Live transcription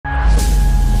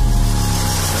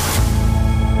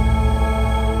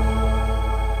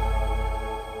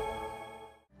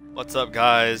What's up,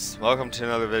 guys? Welcome to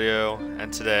another video,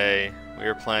 and today we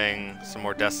are playing some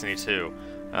more Destiny 2.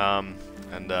 We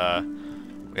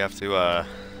have to,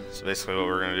 so basically what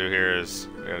we're gonna do here is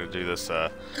we're gonna do this,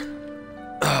 I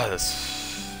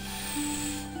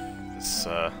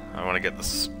want to get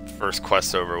this first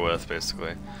quest over with,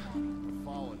 basically.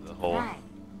 The whole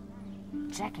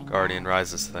Guardian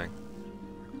Rises thing.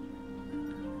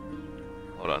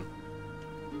 Hold on.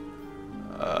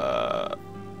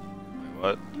 Wait,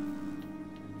 what?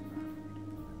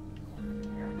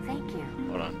 Thank you.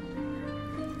 Hold on.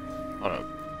 Hold up.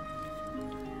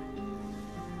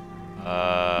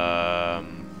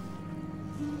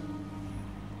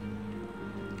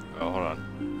 Oh, hold on.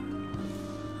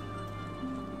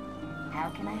 How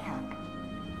can I help?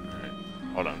 Alright,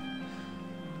 hold on.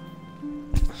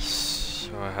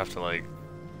 So I have to, like...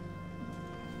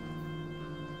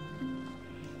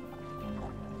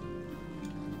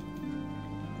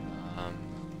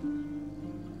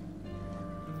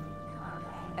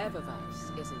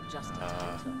 Eververse isn't just a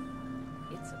title.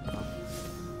 It's a focus.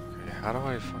 Okay, how do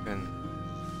I fucking...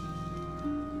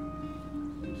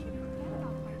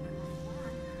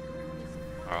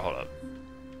 Alright, hold up.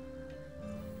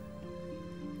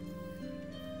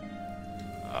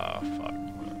 Oh, fuck.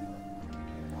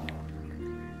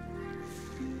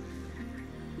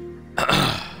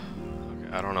 Okay,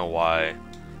 I don't know why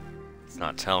it's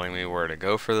not telling me where to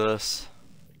go for this.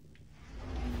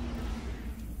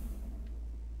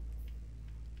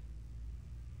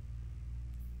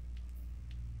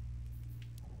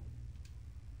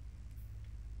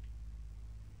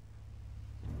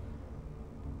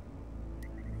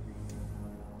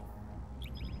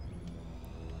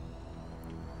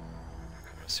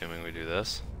 Assuming we do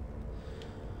this.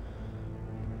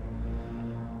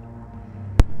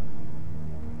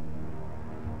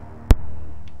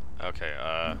 Okay,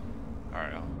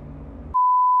 alright.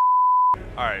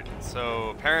 Alright, so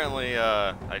apparently,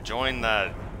 I joined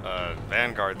that,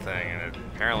 Vanguard thing, and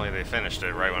apparently they finished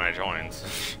it right when I joined.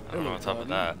 I don't know what's up with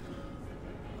that.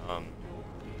 I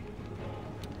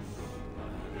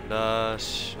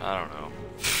don't know.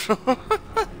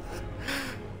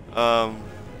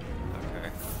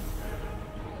 Okay.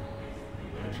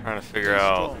 I'm trying to figure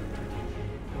out.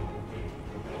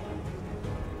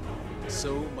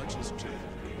 So much has changed.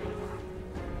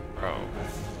 Bro.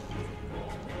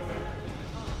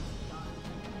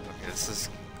 Okay, this is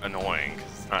annoying,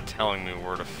 'cause it's not telling me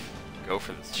where to go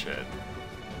for this shit.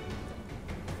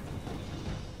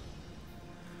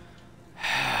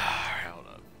 Alright, hold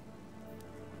up.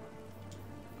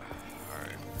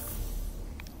 Alright.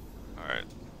 Alright.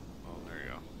 Oh, there you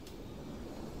go.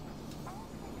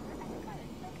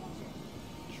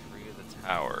 Tree of the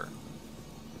Tower.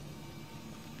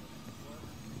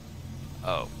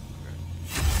 Oh.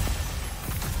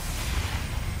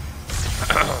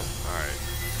 Alright.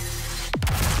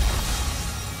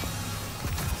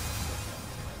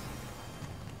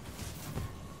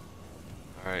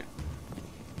 Alright.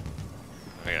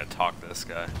 I gotta talk to this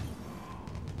guy.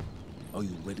 Are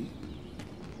you ready?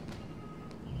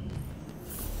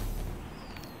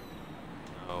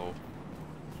 No.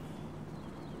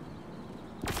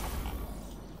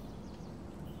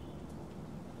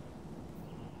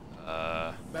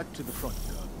 Back to the front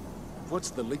yard. What's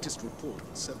the latest report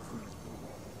on Selfridge's board?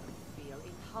 Feel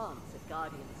enhance a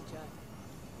Guardian's journey.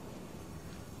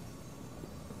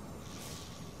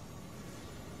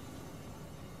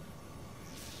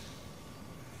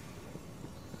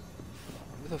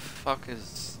 Who the fuck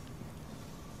is...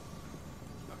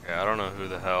 Okay, I don't know who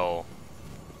the hell...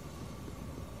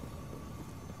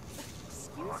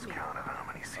 Excuse me. Count of how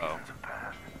many seasons have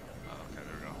passed. Oh, okay,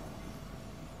 there we go.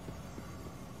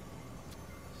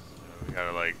 So we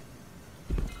gotta, like,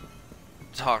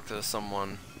 talk to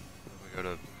someone. We go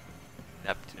to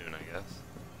Neptune, I guess.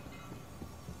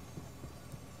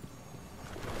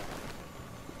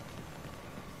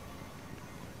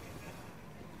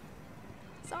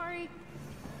 Sorry.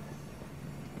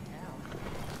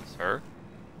 Sir?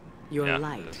 Your Yeah, it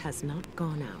light is. has not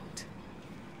gone out.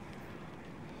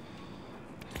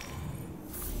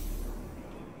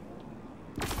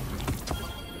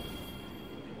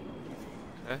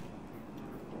 Okay.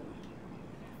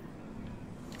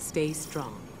 Stay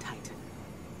strong, Titan.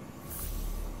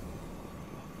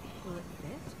 Will it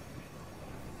fit?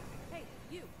 Hey,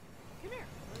 you. Come here,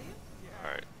 will you?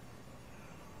 Alright.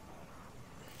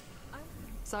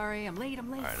 Sorry, I'm late.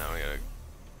 Alright, now we gotta...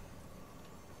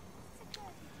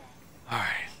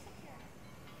 Alright.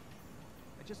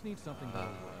 I just need something I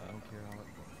don't care how it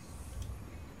looks.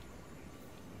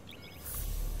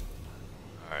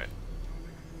 Alright.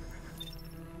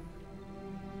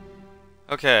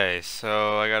 Okay,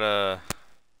 so I gotta...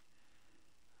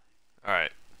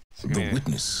 Alright. So The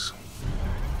witness.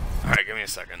 Alright, give me a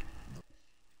second.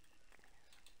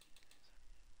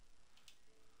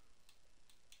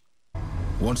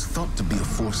 Once thought to be a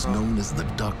force known as the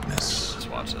Darkness, Just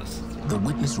watch this. the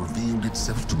witness revealed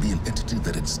itself to be an entity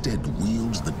that instead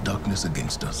wields the darkness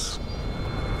against us.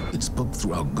 It spoke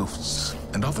through our ghosts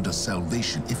and offered us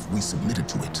salvation if we submitted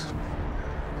to it.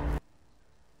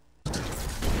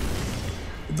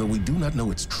 Though we do not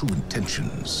know its true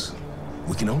intentions,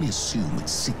 we can only assume it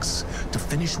seeks to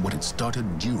finish what it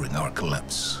started during our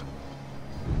collapse.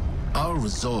 Our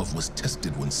resolve was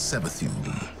tested when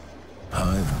Savathun,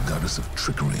 Hive goddess of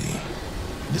trickery,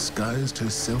 disguised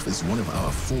herself as one of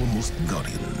our foremost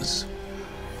guardians,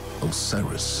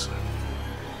 Osiris.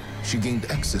 She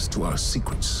gained access to our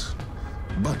secrets,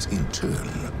 but in turn,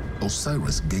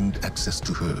 Osiris gained access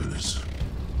to hers.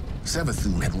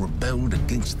 Savathun had rebelled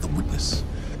against the witness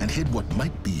and hid what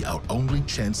might be our only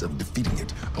chance of defeating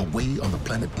it away on the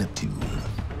planet Neptune.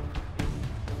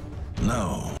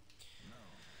 Now...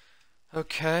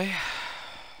 Okay.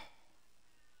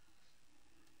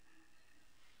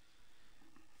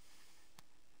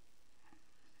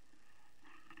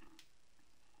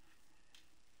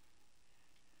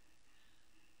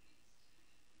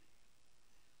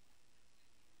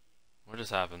 What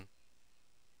just happened?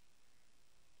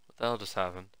 What the hell just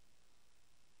happened?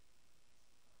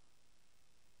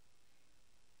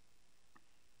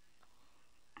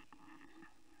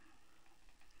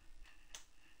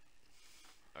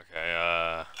 Okay,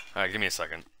 alright, give me a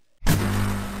second.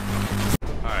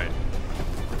 Alright.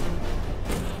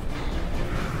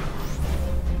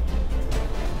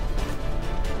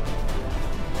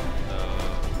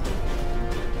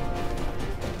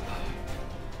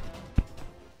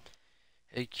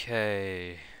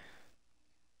 Okay.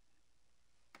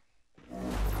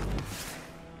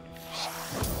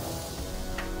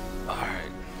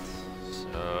 Alright.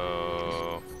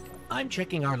 So... I'm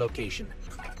checking our location.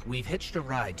 We've hitched a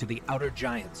ride to the Outer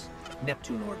Giants,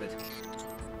 Neptune orbit.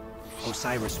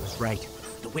 Osiris was right.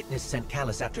 The witness sent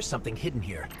Callus after something hidden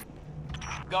here.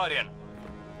 Guardian.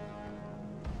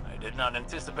 I did not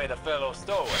anticipate a fellow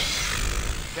stowaway.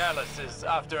 Callus is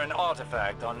after an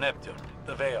artifact on Neptune,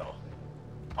 the Veil.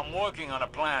 I'm working on a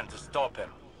plan to stop him.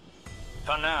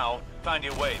 For now, find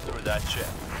your way through that ship.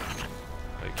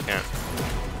 I can't.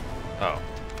 Oh.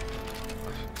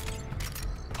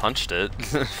 Punched it.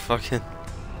 Fucking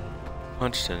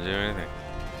punched didn't do anything.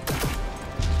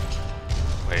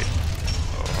 Wait.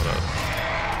 Oh, hold up.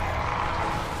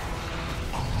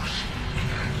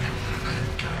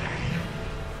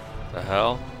 The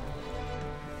hell?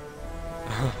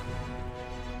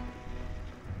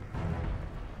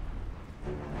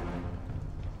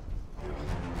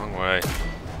 Wrong way.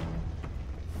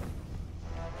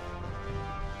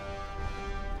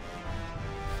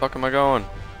 Fuck am I going?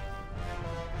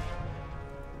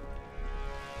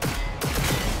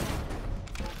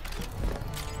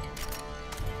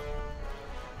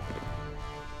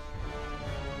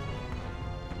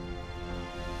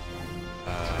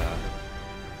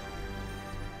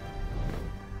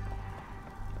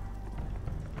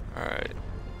 Alright.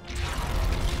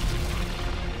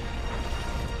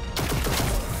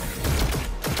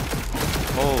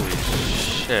 Holy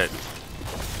shit.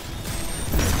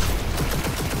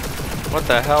 What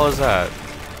the hell is that?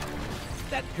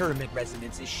 That pyramid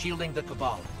resonance is shielding the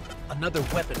Cabal. Another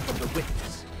weapon from the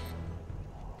witness.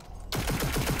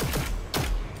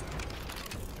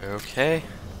 Okay.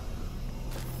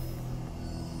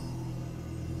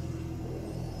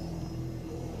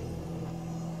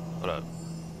 What up?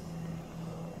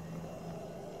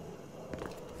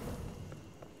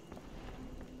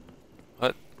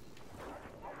 What?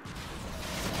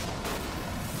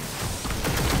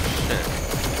 Shit.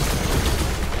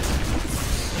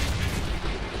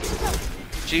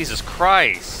 Jesus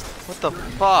Christ! What the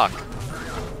fuck? What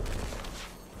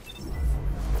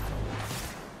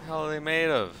the hell are they made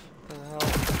of? What the hell?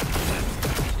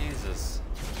 Jesus.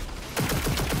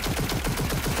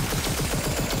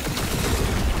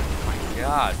 Oh my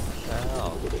God, what the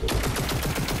hell?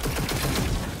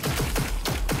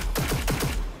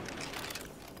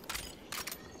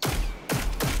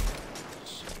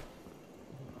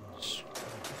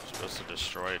 Supposed to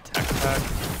destroy a tech pack?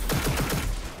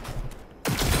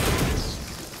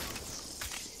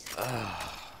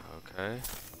 Okay.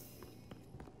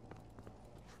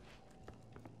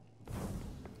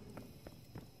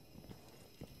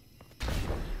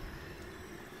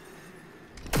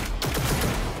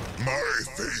 My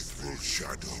faithful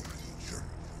Shadow Legion,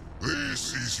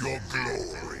 this is your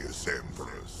glorious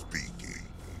Emperor speaking.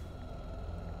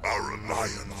 Our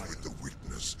alliance with the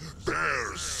Witness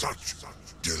bears such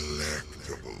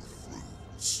delectable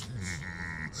fruits.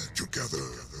 Together,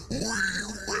 we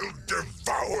will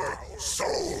devour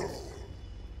Soul!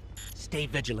 Stay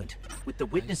vigilant. With the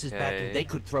Witness's backing, they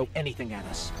could throw anything at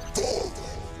us. Forward!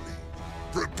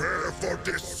 Prepare for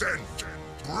descent!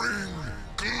 Bring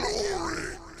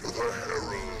glory to the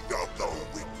Herald of the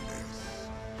Witness!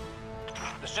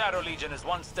 The Shadow Legion is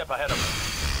one step ahead of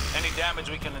us. Any damage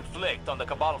we can inflict on the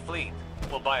Cabal fleet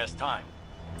will buy us time.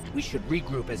 We should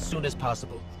regroup as soon as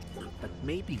possible. But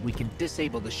maybe we can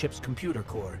disable the ship's computer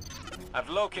core. I've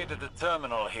located the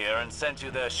terminal here and sent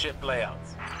you their ship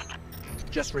layouts.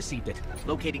 Just received it.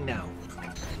 Locating now.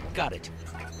 Got it.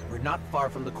 We're not far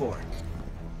from the core.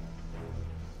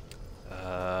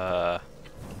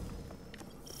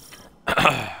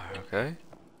 Okay.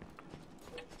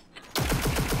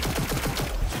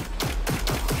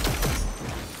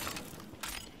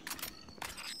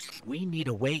 We need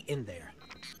a way in there.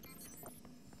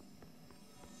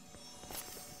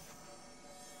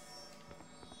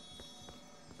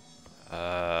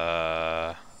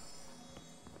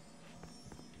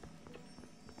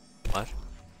 What?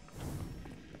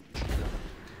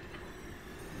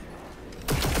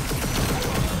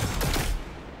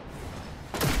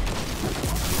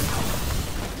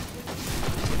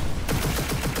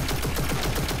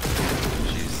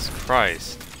 Jesus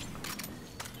Christ.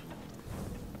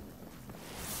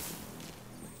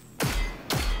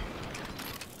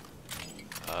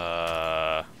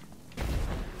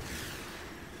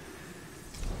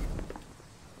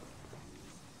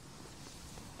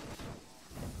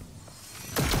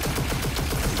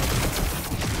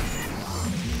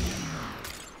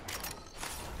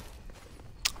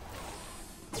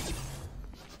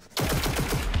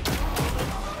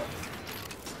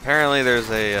 Apparently there's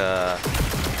a,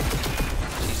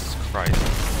 Jesus Christ.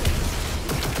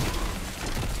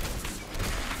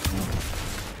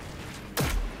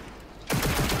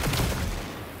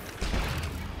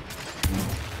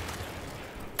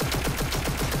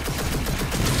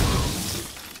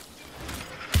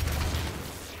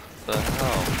 What the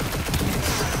hell?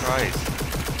 Jesus Christ.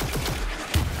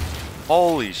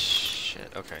 Holy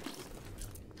shit. Okay.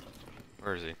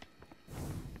 Where is he?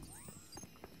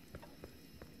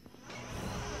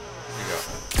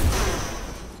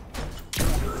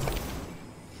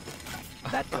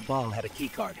 That Cabal had a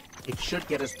keycard. It should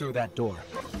get us through that door.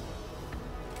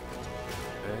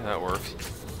 Okay, that works.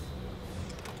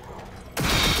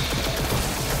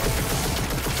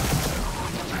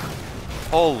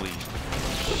 Holy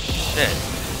shit.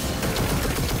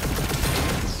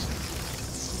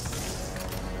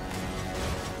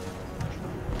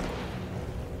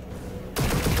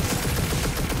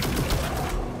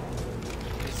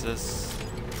 Jesus.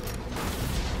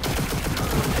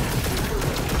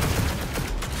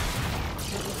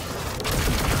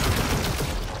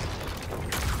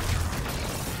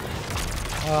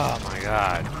 Oh my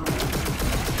god.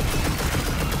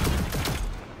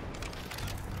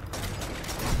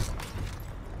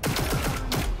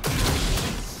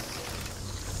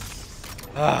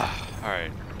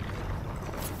 Alright.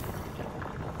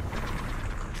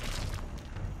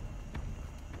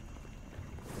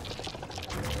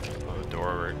 Oh, the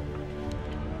door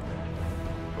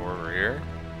over here?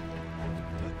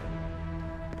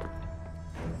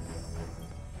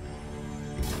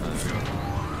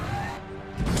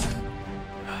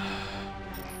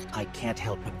 I can't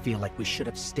help but feel like we should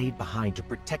have stayed behind to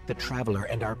protect the Traveler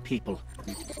and our people.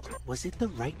 Was it the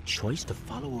right choice to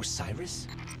follow Osiris?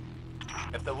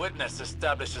 If the Witness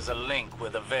establishes a link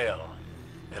with the Veil,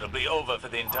 it'll be over for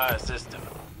the entire system.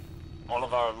 All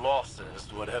of our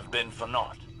losses would have been for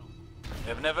naught.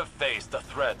 We've never faced a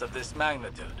threat of this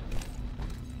magnitude.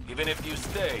 Even if you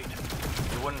stayed,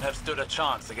 you wouldn't have stood a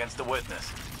chance against the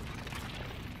Witness.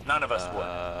 None of us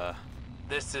would.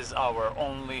 This is our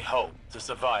only hope to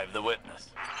survive the Witness.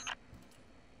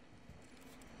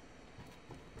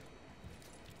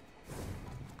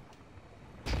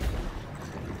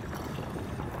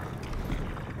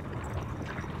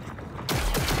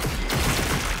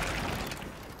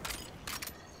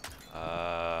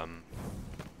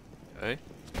 Okay.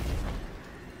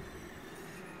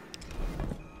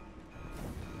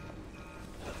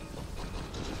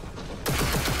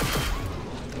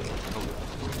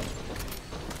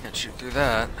 Can't shoot through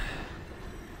that.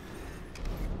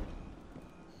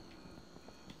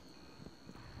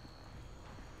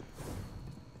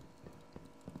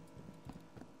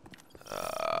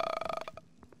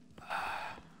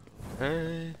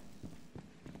 Okay.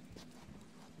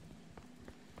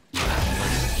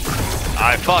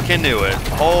 I fucking knew it.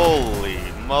 Holy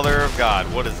mother of God,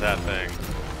 what is that thing?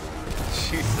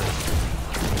 Jesus.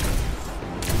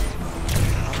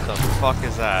 What the fuck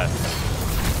is that?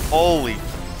 Holy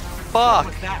fuck!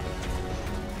 What's that?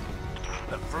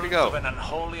 The fruits go? of an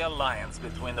unholy alliance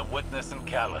between the Witness and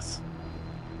Callus.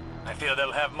 I feel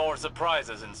they'll have more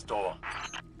surprises in store.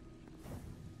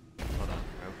 Hold on,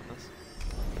 can I open this?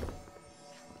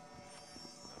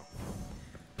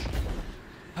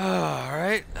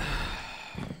 Alright.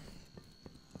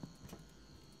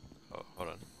 Oh, hold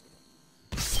on.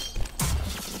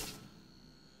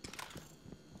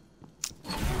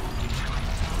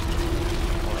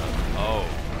 Hold on. Oh,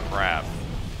 crap.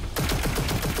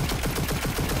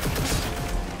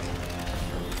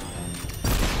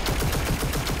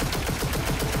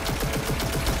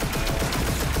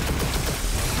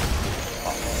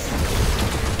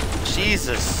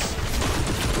 Jesus!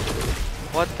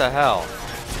 What the hell?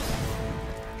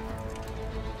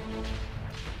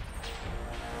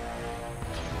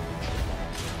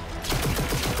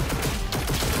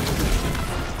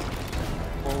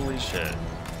 Holy shit.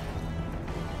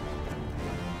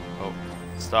 Oh,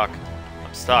 stuck.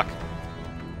 I'm stuck.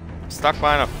 I'm stuck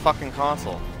behind a fucking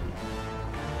console.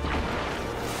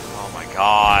 Oh my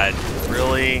god.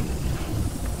 Really?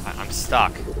 I'm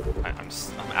stuck. I'm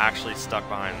actually stuck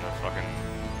behind the fucking...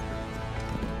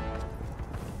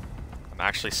 I'm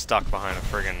actually stuck behind a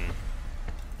friggin...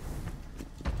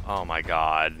 Oh my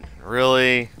god.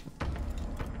 Really?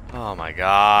 Oh my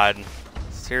god.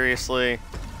 Seriously?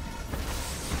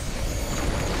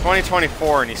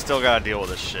 2024 and you still gotta deal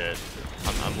with this shit.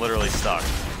 I'm literally stuck.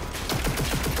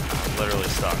 I'm literally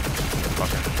stuck.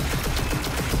 Fucking...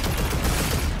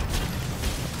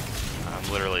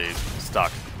 I'm literally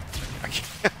stuck. I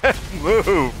can't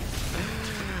move.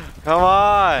 Come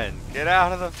on, get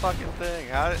out of the fucking thing.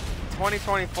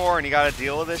 2024 and you gotta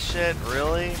deal with this shit?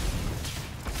 Really?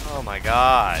 Oh my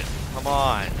god. Come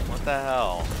on. What the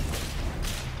hell?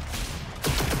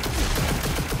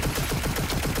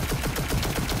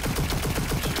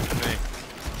 Shooting me.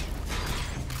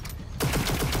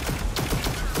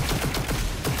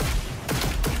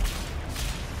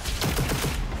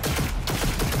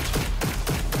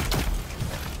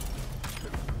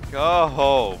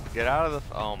 Go! Get out of the...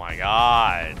 Oh my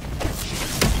god.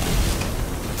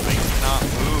 I cannot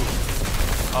move.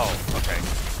 Oh, okay.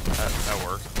 That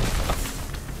worked.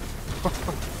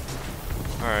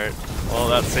 Alright. Well,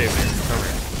 that saved me. Come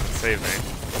here. That saved me.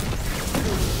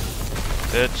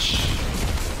 Bitch.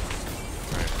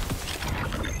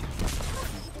 Alright.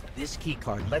 This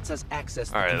keycard lets us access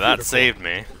the Alright, computer that saved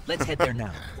me. Let's head there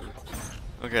now.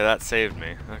 Okay, that saved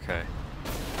me. Okay.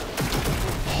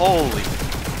 Holy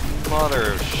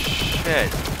mother of shit.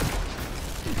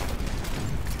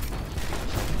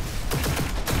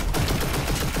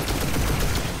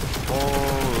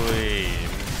 Holy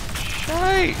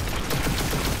shit.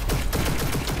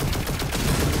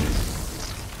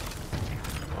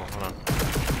 Oh, hold on.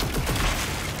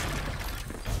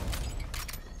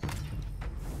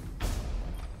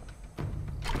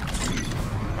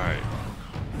 Alright.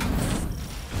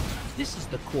 This is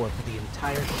the core for the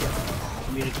entire ship.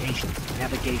 Communications,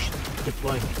 navigation,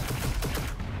 deployment.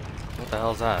 What the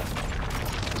hell's that?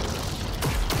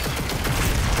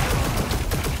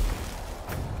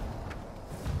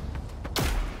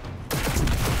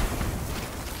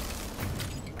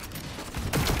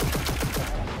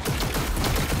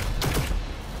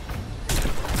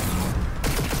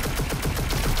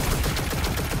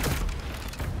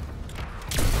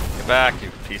 Get back, you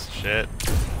piece of shit.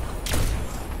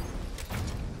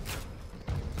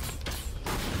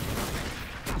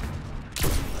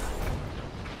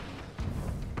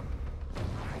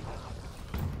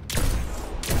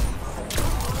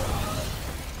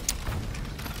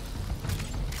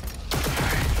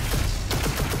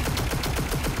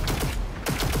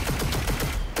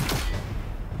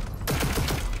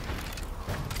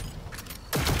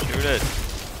 Shoot it.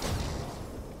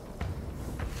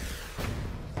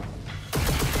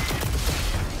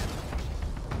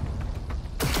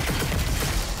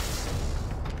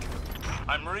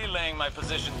 I'm relaying my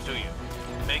position to you.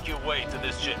 Make your way to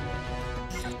this ship.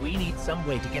 We need some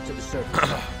way to get to the surface.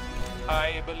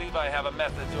 I believe I have a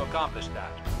method to accomplish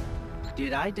that.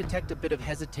 Did I detect a bit of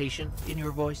hesitation in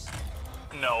your voice?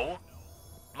 No.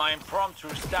 My impromptu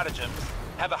stratagems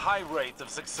have a high rate of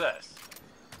success.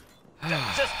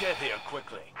 Just get here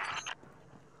quickly.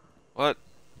 What?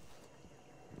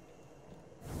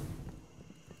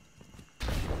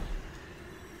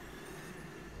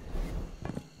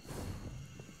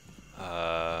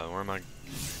 Where am I?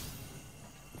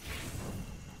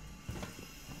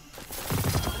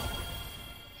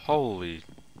 Holy.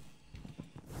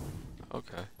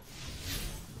 Okay.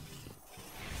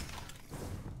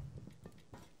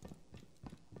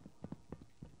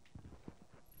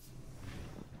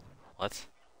 What?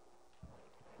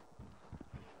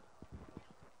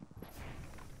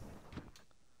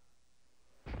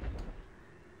 I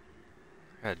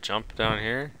gotta jump down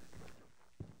here?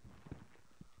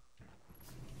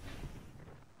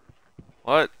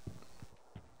 What?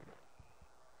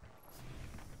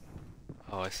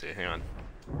 Oh, I see. Hang on.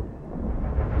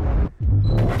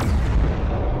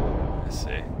 I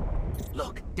see.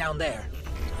 Look, down there.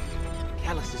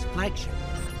 Callus's flagship.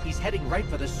 He's heading right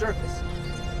for the surface.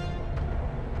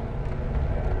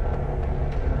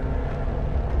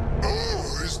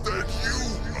 Oh, is that you,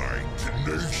 my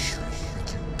tenacious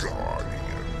little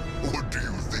guardian? What do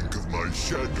you think of my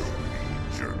shadow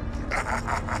legion?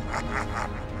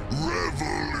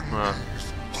 Revel in these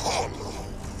hollow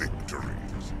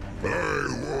victories. I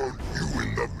want you in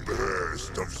the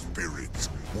best of spirits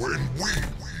when we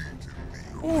meet in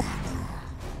the arena.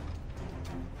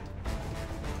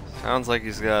 Sounds like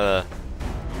he's got a...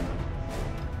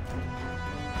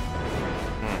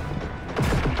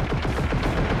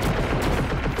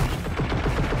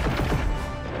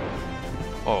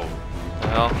 Oh, the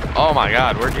hell? Oh my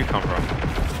god, where'd you come from?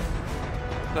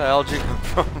 Where the hell did you come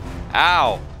from?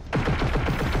 Ow!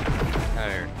 Out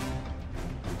of here.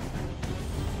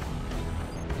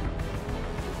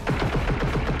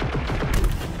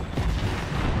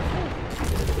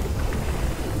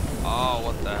 Oh,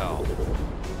 what the hell?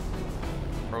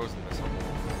 Frozen missile.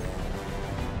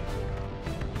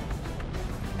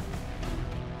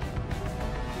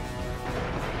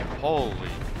 Holy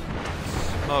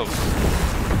smokes.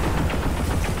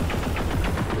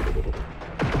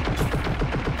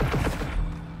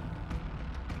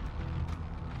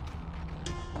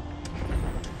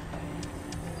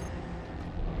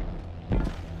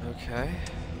 Okay.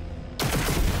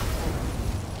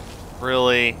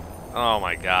 Really? Oh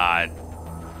my god.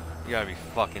 You gotta be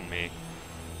fucking me.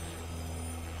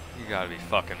 You gotta be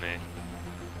fucking me.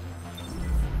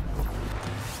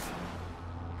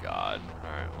 God.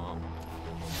 Alright, well.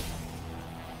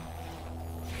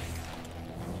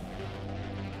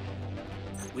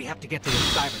 We have to get to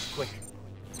Osiris quick.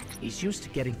 He's used to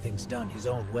getting things done his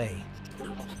own way.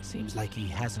 Seems like he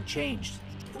hasn't changed,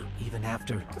 even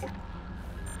after...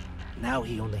 Now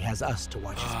he only has us to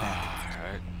watch his back.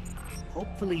 Alright.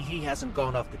 Hopefully he hasn't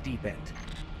gone off the deep end.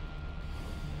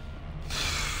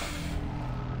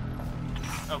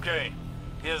 Okay,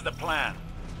 here's the plan.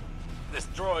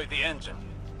 Destroy the engine.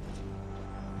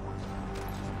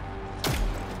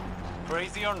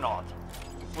 Crazy or not,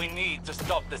 we need to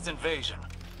stop this invasion.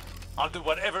 I'll do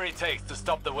whatever it takes to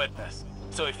stop the witness.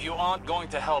 So if you aren't going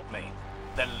to help me,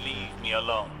 then leave me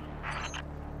alone.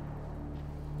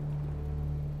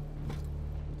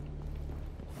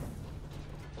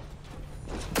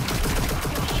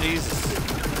 Jesus.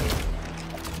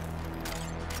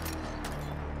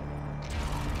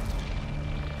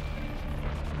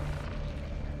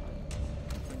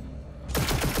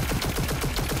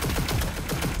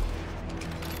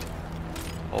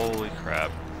 Holy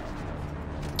crap.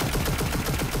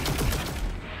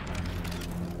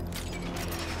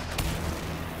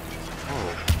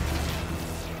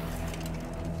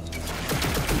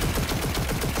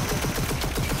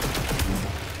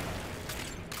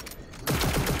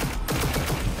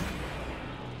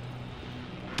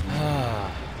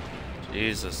 Oh.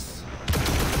 Jesus.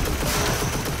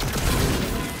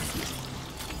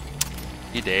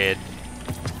 You dead.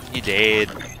 You dead.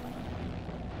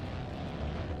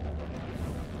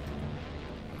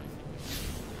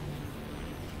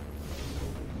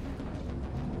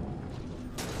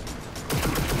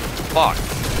 Fuck.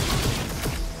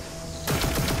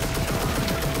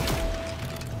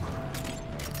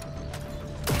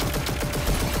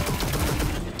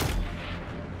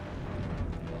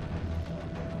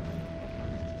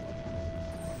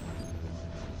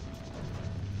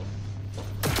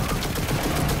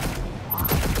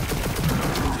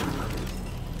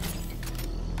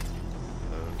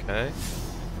 Okay.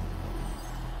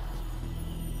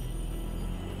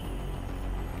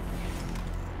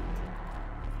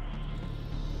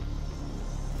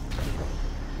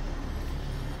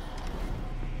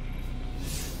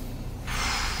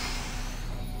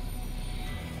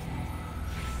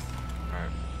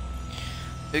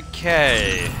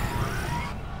 Okay.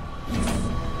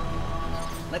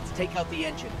 Let's take out the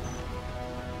engine.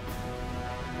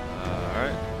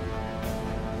 Alright.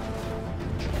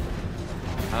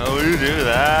 How do you do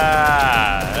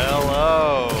that?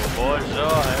 Hello, bonjour,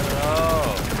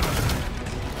 hello.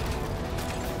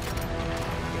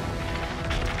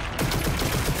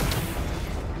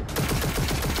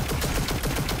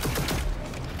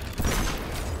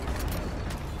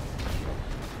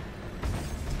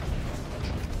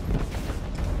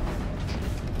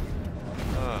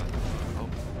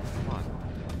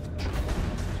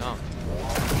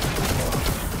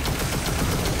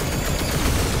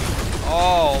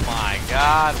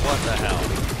 god, what the hell?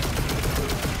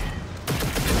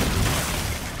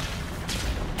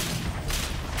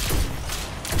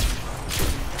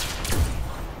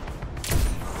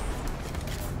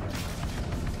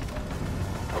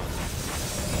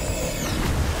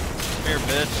 Come here,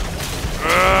 bitch.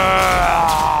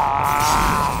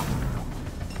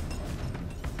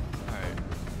 Alright.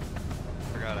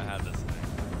 Forgot I had this thing.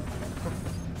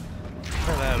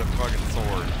 Forgot I had a fucking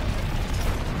sword.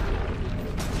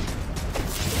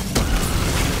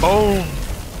 Boom!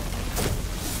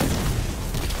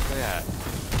 Look at that.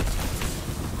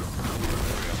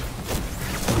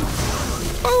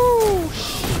 Oh!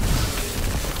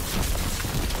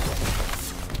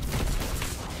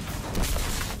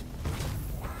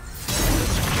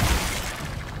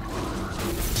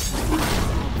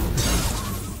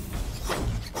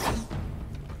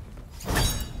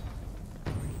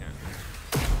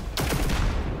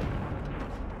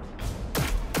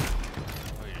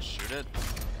 Oh, you shoot it?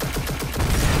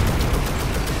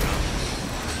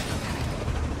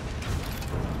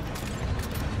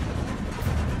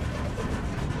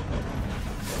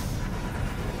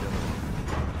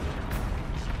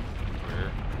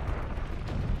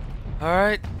 All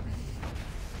right.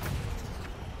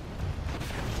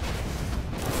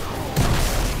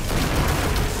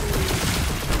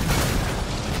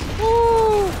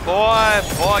 Woo!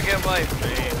 Boy, get away from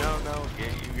me. No,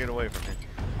 you get away from me.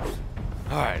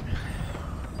 All right.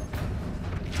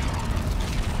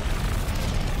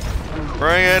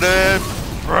 Bring it in.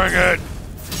 Bring it.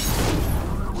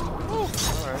 Woo! All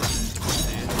right.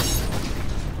 See it.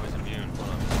 Always immune. Hold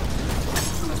on.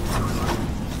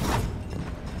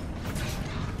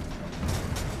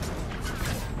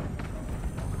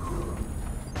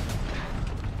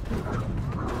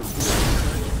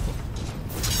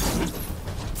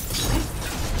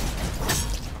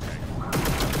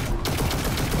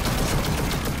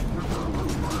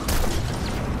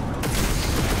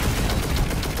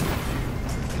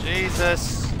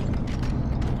 Jesus.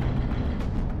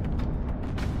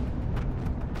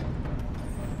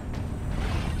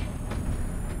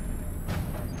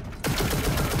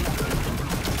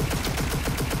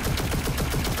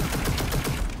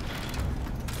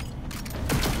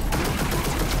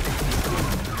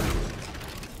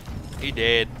 He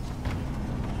dead.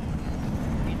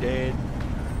 He dead.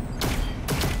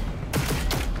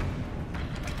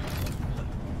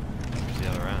 Where's the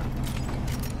other end?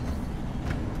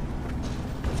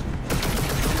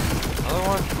 Other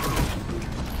one?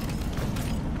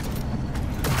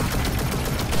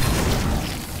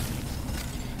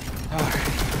 Alright.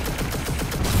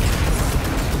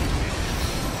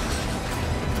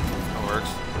 That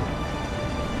works.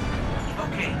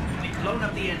 Okay, we've blown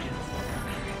up the engines.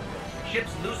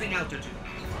 Ship's losing altitude.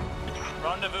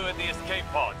 Rendezvous at the escape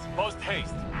pods. Post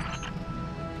haste.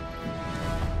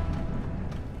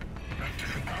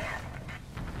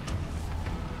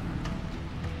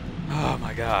 Oh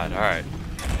my god, alright.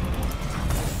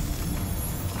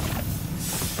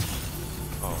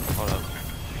 Oh, hold up.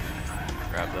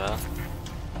 Grab that.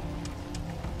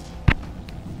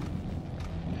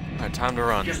 Alright, time to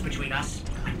run. Just between us,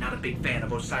 I'm not a big fan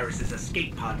of Osiris's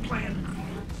escape pod plan.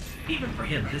 Even for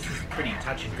him, this is pretty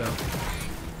touch and go.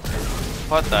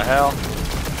 What the hell?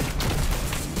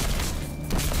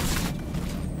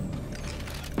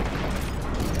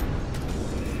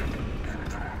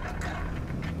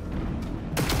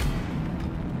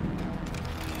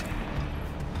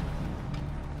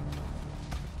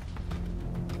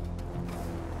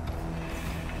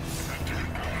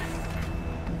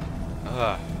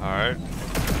 Alright.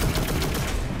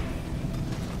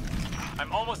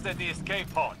 I'm almost at the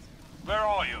escape pods. Where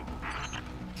are you?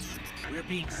 We're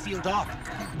being sealed off.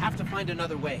 Have to find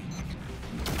another way.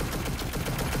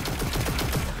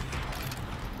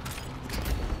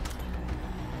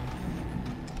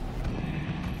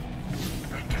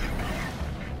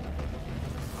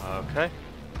 Okay.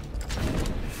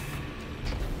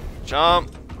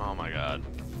 Jump! Oh my god.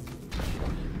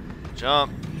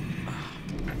 Jump!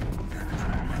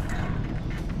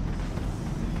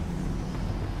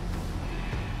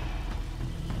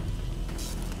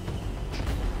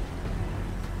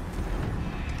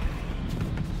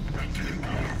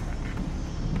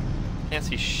 Can't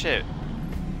see shit.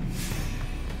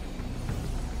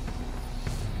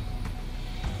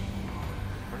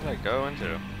 Where did I go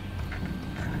into?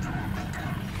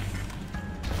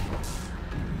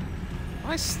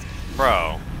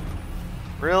 Bro.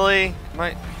 Really?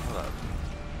 Hold up.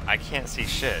 I can't see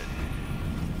shit.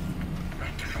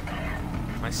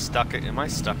 Am I stuck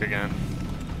again?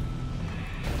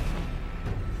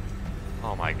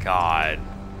 Oh my god.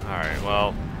 Alright,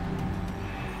 well.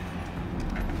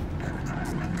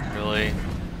 Really?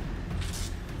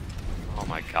 Oh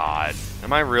my god.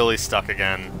 Am I really stuck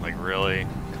again? Like, really?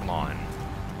 Come on.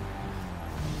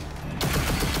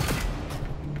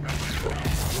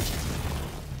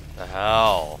 The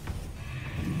hell?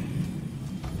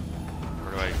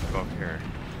 Where do I go up here?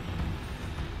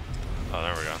 Oh,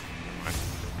 there we go.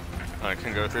 Oh, I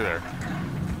can go through there.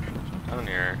 Down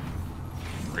here.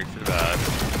 Right through that.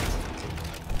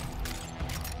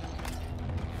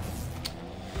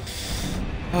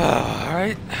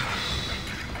 Alright.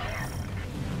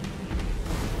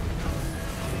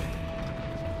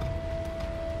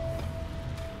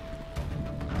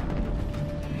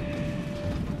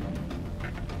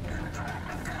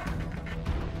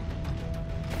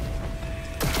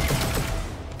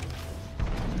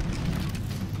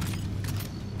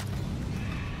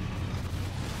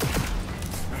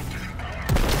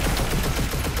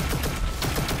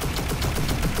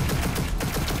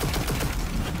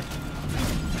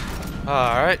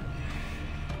 Alright.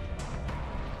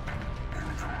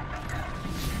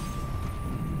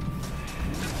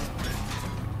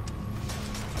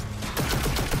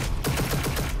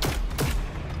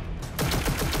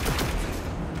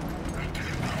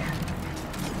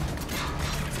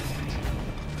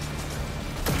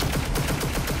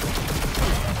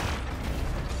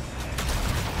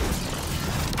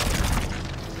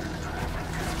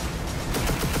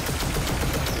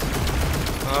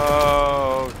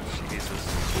 Oh, Jesus.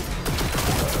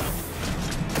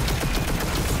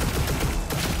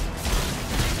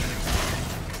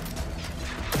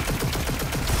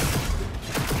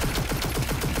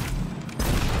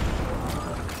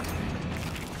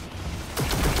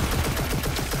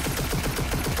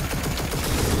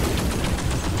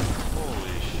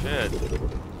 Holy shit.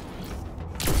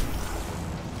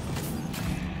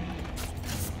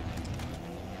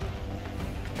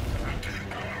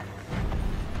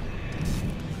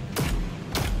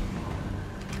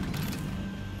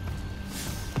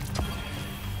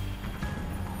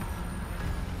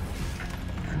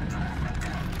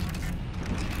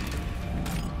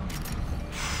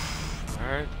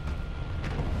 Alright.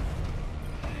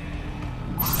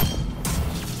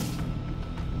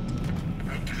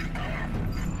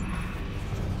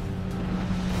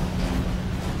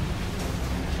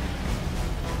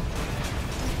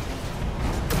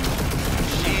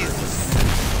 Jesus.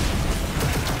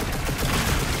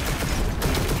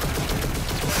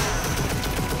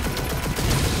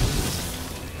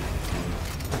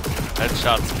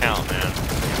 Headshots count, man.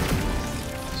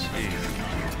 Jeez.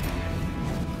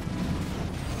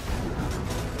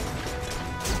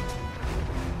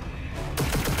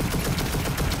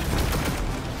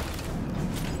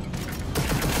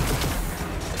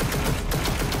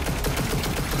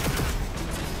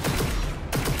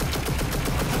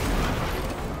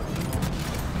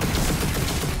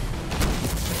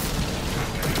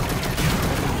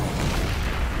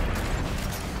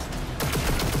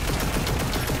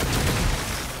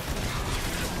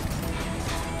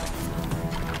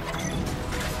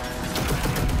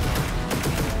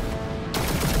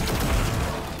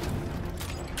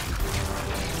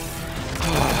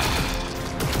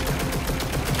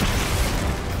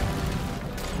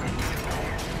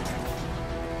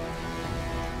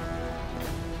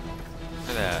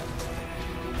 Look at that.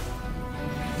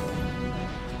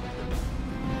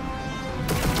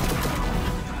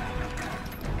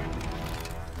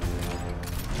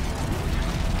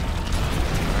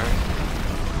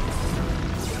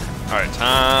 Alright,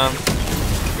 time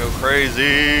to go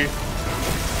crazy.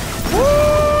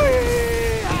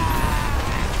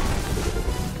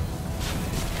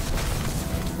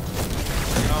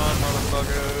 Come on,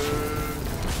 motherfucker.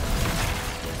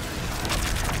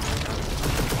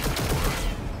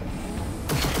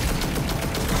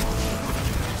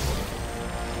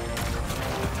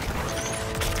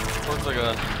 Looks like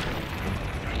a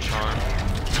charm.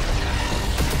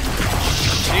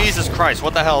 Jesus Christ,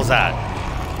 what the hell is that?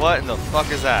 What in the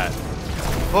fuck is that?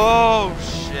 Oh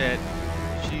shit.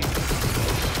 Jesus.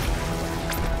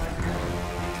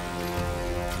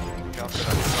 Look out for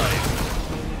that sight.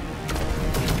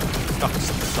 Stuck to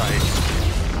the sight.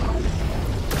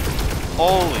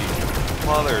 Holy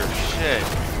mother shit.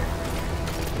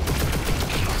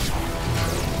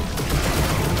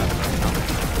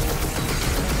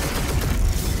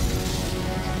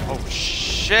 Oh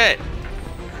shit!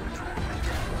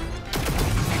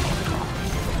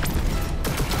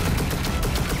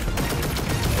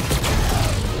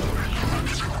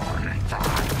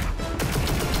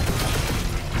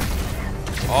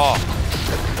 Oh.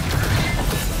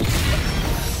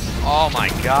 Oh my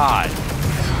god.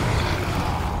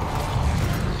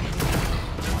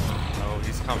 Oh,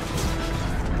 he's coming.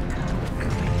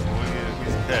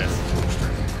 pissed.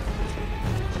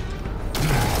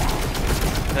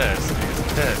 He's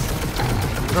pissed.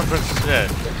 Oh shit.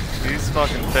 He's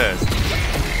fucking pissed.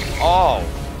 Oh.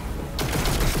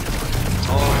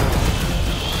 Oh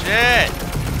shit.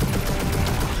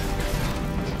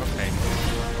 Okay.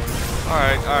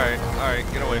 Alright.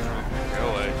 Get away from me. Get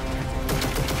away.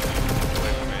 Get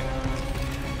away from me.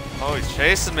 Oh, he's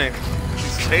chasing me.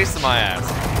 He's chasing my ass.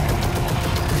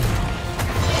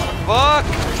 Fuck!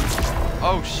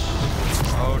 Oh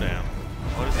oh damn.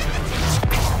 What is this?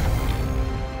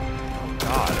 Oh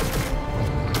god.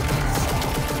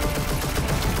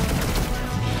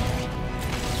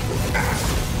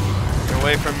 Get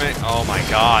away from me. Oh my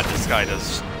god, this guy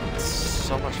does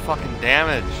so much fucking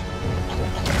damage.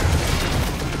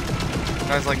 This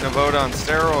guy's like Navoda on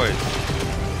steroids.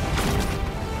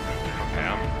 Okay,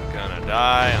 I'm gonna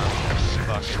die. I'm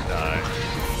gonna fucking die.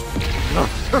 I'm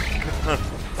gonna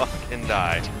fucking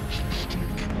die.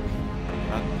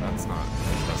 That's not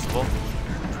accessible.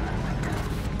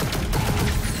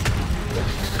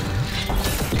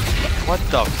 What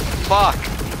the fuck?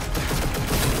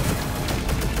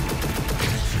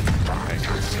 Okay,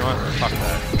 you know what? Fuck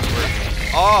that.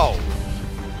 Oh!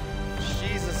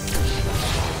 Jesus.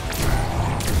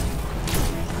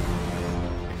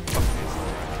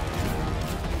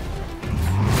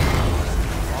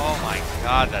 Oh my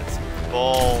god, that's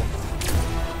bull.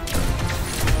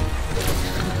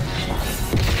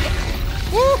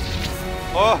 Woo!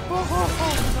 Oh,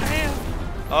 man.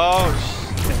 Oh,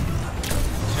 shit.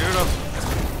 Shoot him.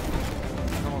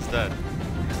 He's almost dead.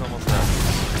 He's almost dead.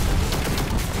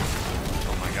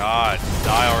 Oh my god.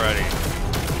 Die already.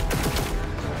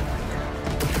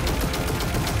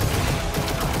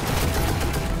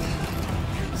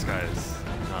 This guy is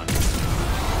nuts.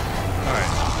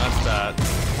 Alright, that's that.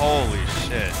 Holy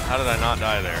shit. How did I not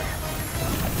die there?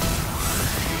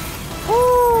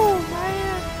 Woo, man.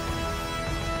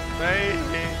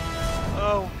 Baby.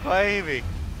 Oh, baby.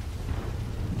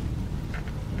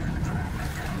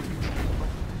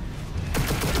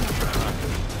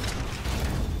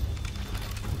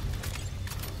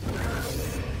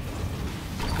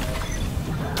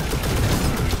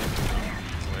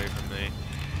 Away from me.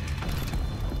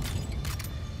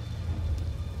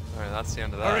 Alright, that's the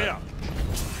end of that. Hurry up.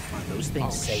 Are those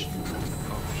things safe?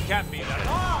 Can't be that.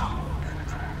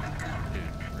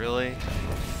 Dude, really?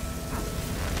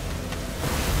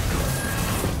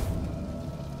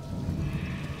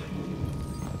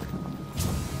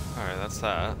 Alright, that's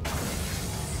that.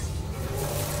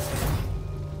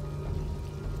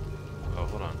 Oh,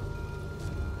 hold on.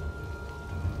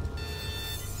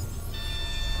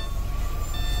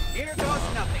 Here goes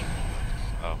nothing.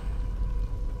 Oh.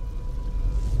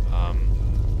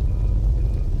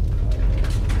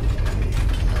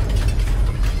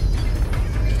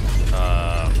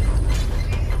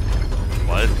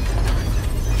 What?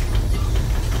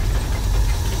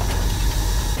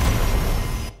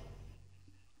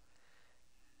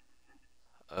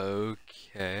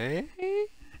 Okay.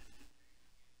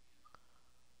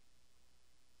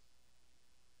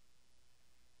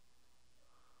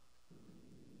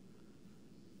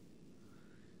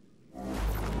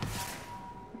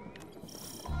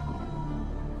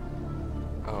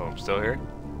 Oh, I'm still here?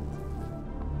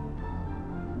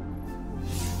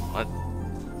 What?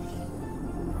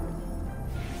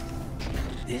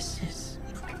 This is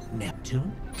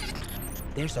Neptune?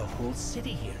 There's a whole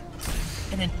city here.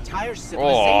 An entire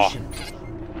civilization.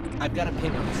 I've got a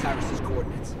ping on Osiris's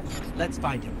coordinates. Let's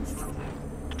find him.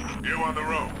 You on the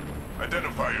road.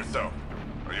 Identify yourself.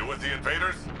 Are you with the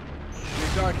invaders?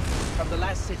 We're guardians from the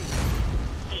last city.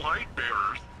 Light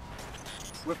bearers.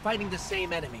 We're fighting the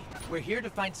same enemy. We're here to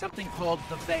find something called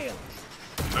the Veil.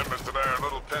 Nimbus and I are a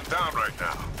little pinned down right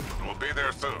now. We'll be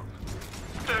there soon.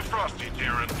 Stay frosty,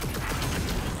 Tyrion.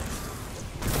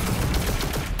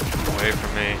 Away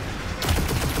from me.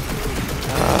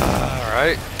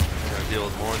 Alright. Gotta deal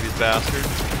with more of these bastards.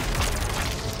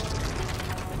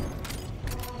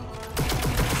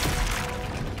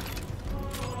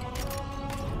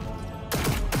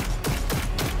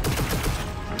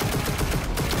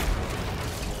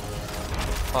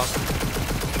 Fuck.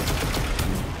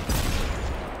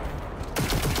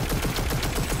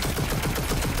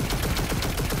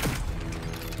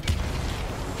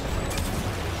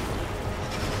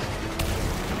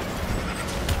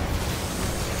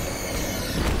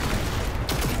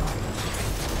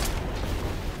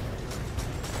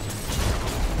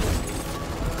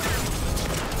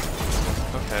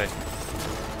 Okay.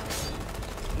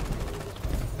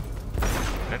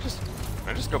 Can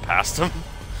I just go past him?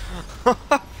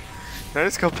 Can I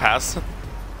just go past him?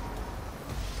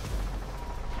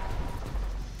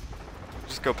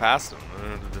 just go past him. I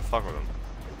don't have to fuck with him.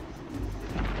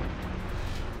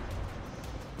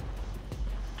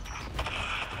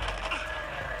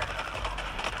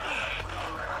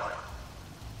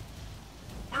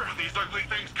 Where are these ugly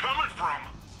things coming from?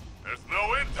 There's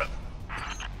no end to...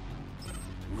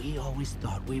 We always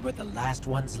thought we were the last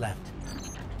ones left.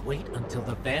 Wait until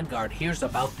the Vanguard hears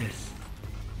about this.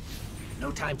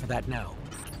 No time for that now.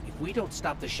 If we don't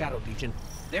stop the Shadow Legion,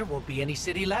 there won't be any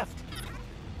city left.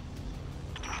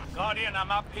 Guardian, I'm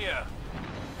up here.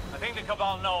 I think the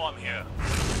Cabal know I'm here.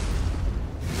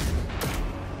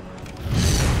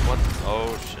 What?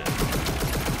 Oh shit.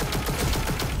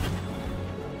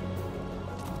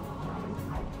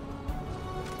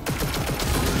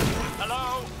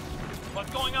 Hello?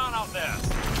 What's going on out there?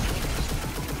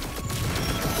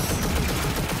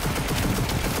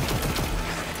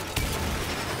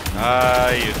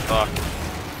 Ah, you fuck.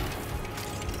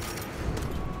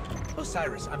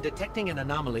 Osiris, I'm detecting an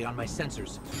anomaly on my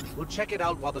sensors. We'll check it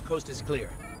out while the coast is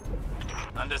clear.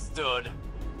 Understood.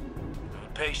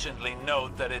 Patiently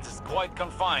note that it is quite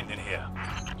confined in here.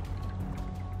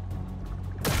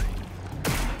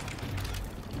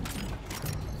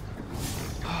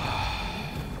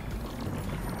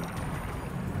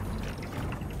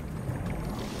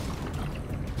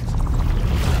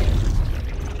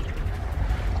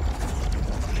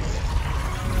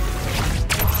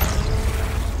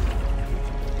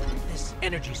 This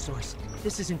energy source,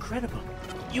 this is incredible.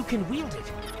 You can wield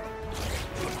it.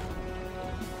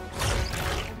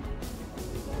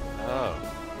 Oh.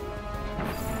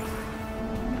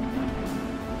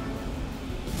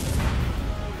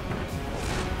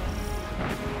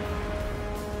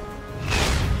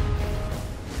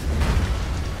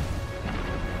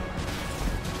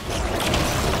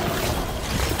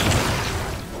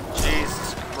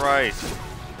 Jesus Christ.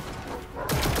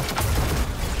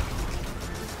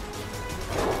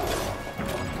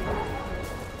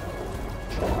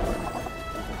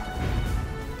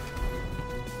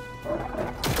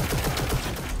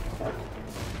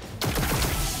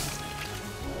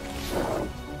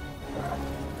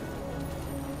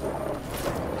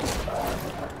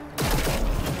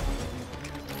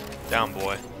 Down,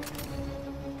 boy.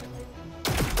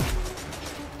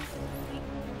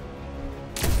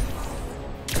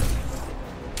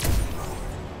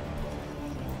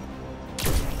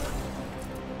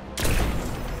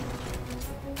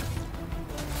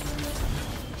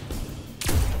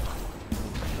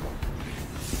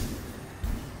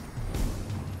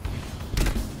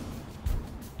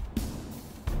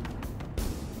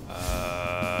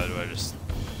 Do I just...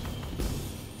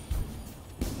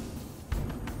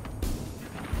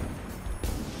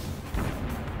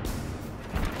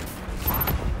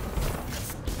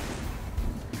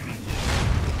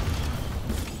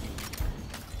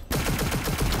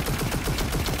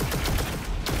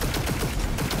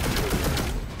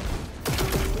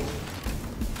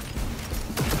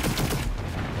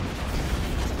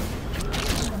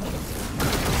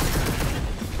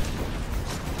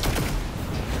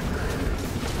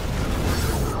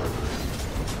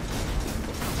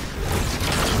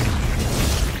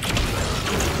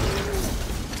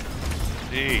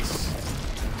 Jeez.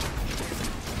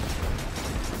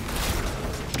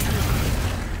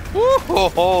 Woo,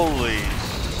 holy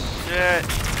shit.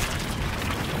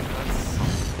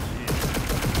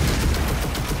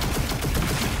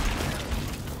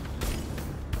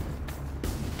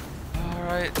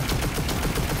 Alright.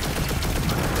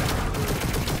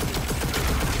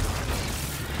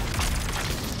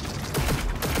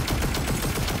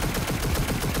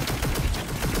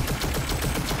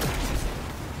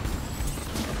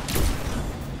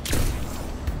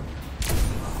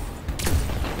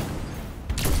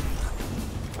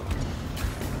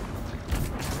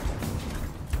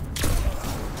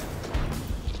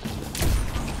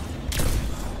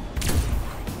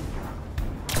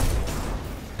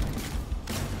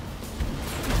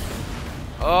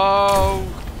 Oh,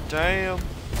 damn.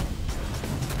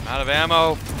 I'm out of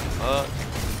ammo.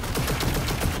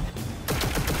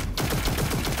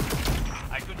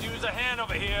 I could use a hand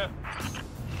over here.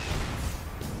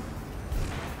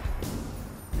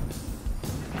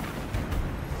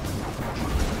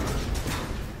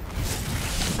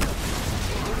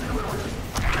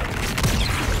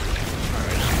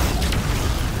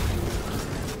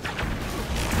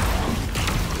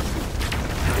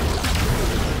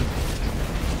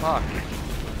 Fuck.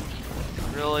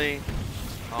 Really?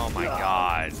 Oh my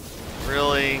god.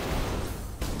 Really?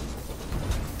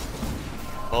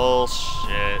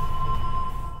 Bullshit.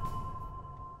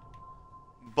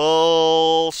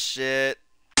 Bullshit.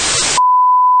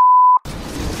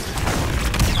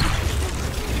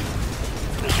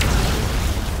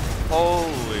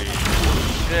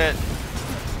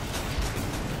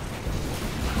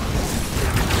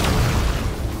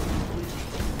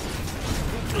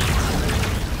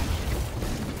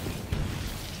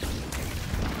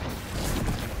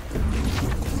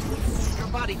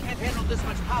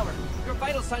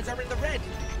 vital signs are in the red.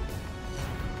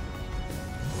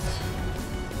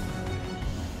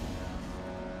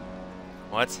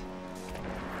 What?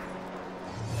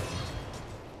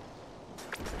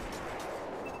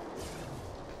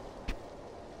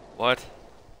 What?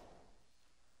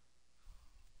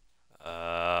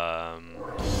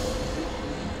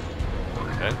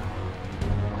 Okay.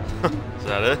 Is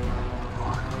that it?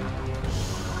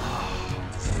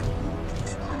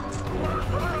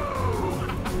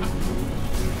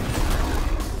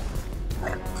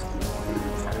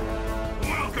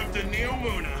 Welcome to Neo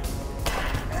Muna.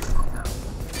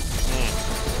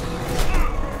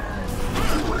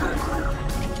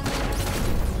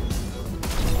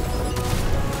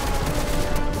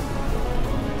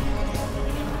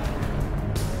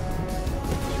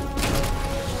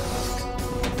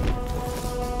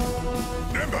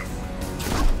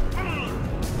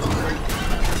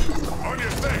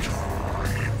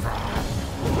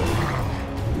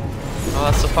 Oh,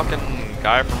 that's the fucking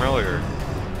guy from earlier.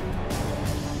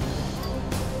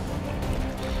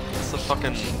 That's the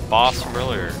fucking boss from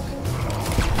earlier.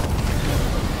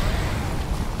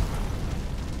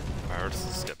 Alright, let's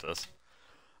just skip this.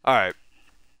 Alright.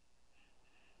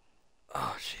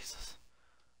 Oh, Jesus.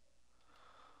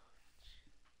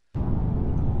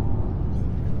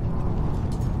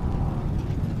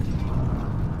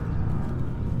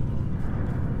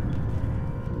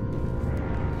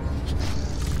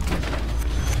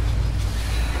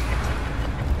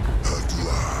 At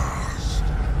last,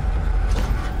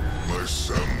 my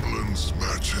semblance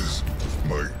matches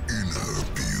my inner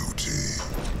beauty.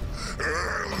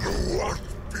 And what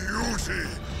beauty!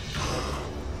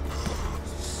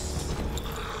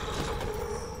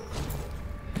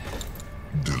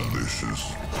 Delicious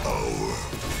power.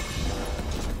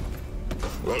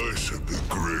 I should be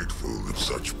grateful that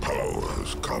such power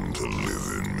has come to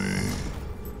live in me.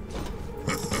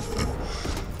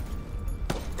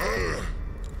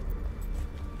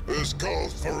 This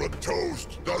calls for a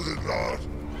toast, does it not?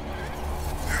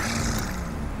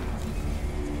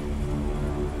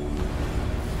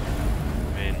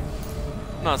 I mean,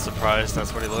 I'm not surprised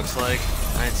that's what he looks like.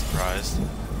 I ain't surprised.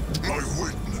 My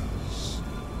witness.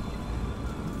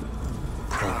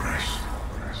 Progress.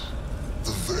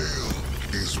 The veil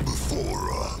is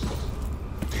before us.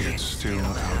 It's still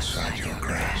outside your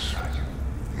grasp.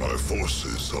 My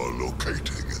forces are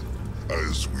locating it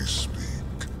as we speak.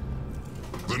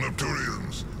 The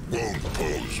Neptunians won't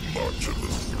pose much of a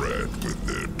threat with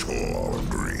their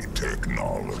tawdry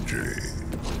technology.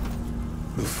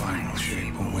 The final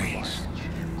shape awaits.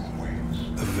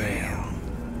 The veil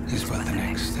is but the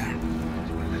next step.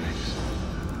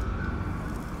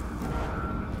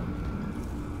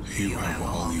 You have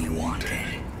all you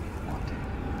wanted,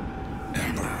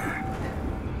 Emperor.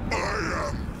 I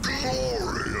am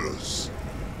glorious!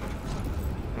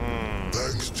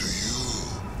 Thanks to you,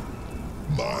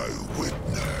 my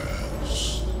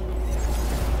witness.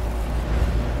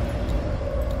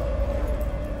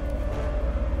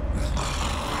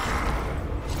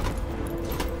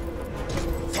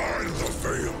 Find the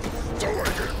veil so I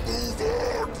can move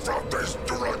on from this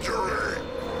drudgery!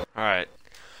 Alright.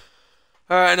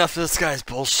 Alright, enough of this guy's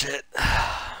bullshit.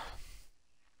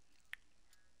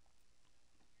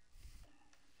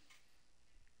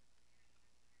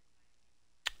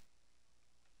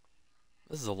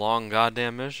 This is a long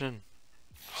goddamn mission.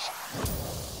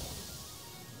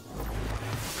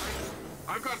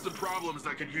 I've got some problems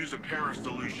that could use a pair of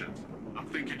solutions. I'm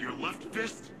thinking your left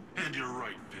fist and your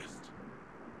right fist.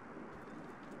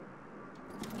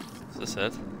 Is this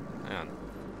it? Hang on.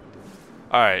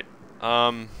 Alright,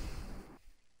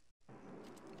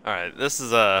 Alright, this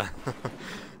is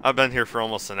I've been here for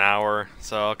almost an hour,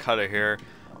 so I'll cut it here.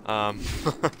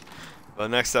 But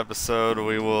next episode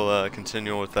we will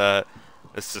continue with that.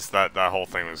 It's just that whole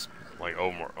thing was like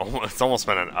over. It's almost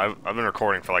been I've been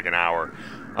recording for like an hour.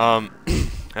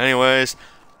 Anyways,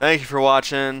 thank you for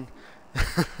watching.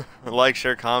 Like,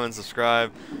 share, comment,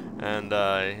 subscribe, and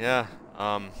yeah.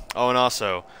 Oh, and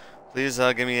also, please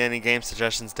give me any game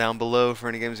suggestions down below for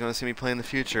any games you want to see me play in the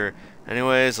future.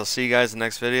 Anyways, I'll see you guys in the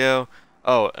next video.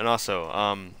 Oh, and also,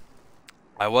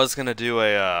 I was gonna do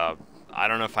a I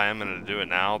don't know if I am gonna do it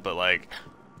now, but like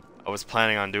I was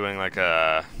planning on doing like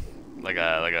a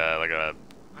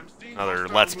another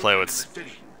let's play with.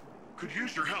 Could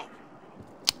use your help.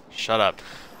 Shut up.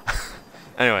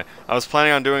 Anyway, I was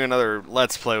planning on doing another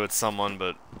let's play with someone,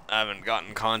 but I haven't gotten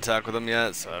in contact with them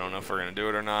yet, so I don't know if we're gonna do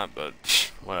it or not. But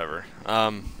whatever.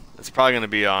 It's probably gonna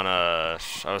be on I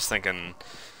was thinking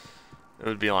it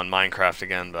would be on Minecraft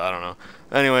again, but I don't know.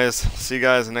 Anyways, see you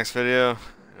guys in the next video.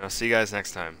 And I'll see you guys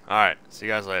next time. Alright, see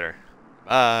you guys later.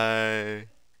 Bye.